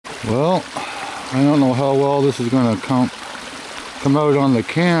Well, I don't know how well this is going to come out on the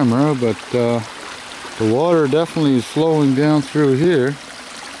camera, but the water definitely is flowing down through here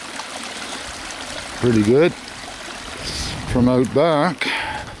pretty good from out back.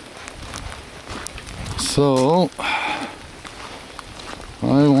 So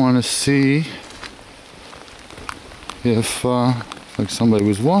I want to see if like somebody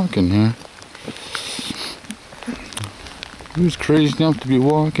was walking here. Who's crazy enough to be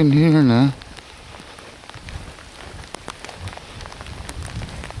walking here now?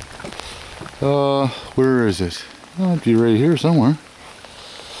 Where is it? Oh, it'd be right here somewhere.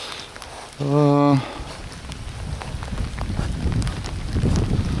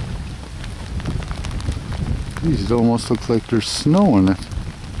 These almost look like there's snow in it.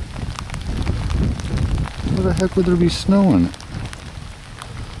 Where the heck would there be snow in it?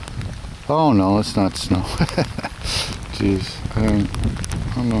 Oh no, it's not snow. Jeez, I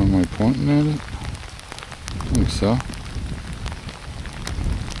don't know, am I pointing at it? I think so.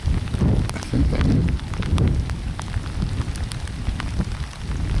 I think I am.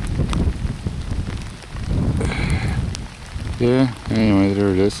 Yeah, anyway, there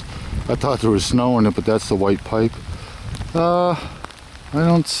it is. I thought there was snow in it, but that's the white pipe. I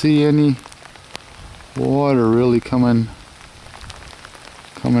don't see any water really coming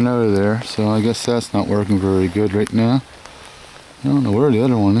out of there, so I guess that's not working very good right now. I don't know where the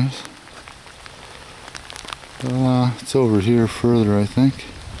other one is. It's over here further, I think.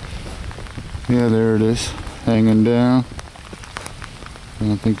 Yeah, there it is, hanging down. I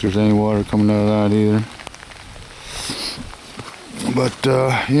don't think there's any water coming out of that either. But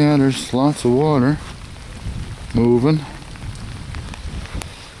yeah, there's lots of water moving.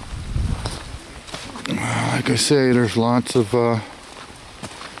 Like I say, there's lots of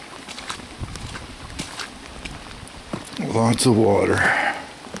water.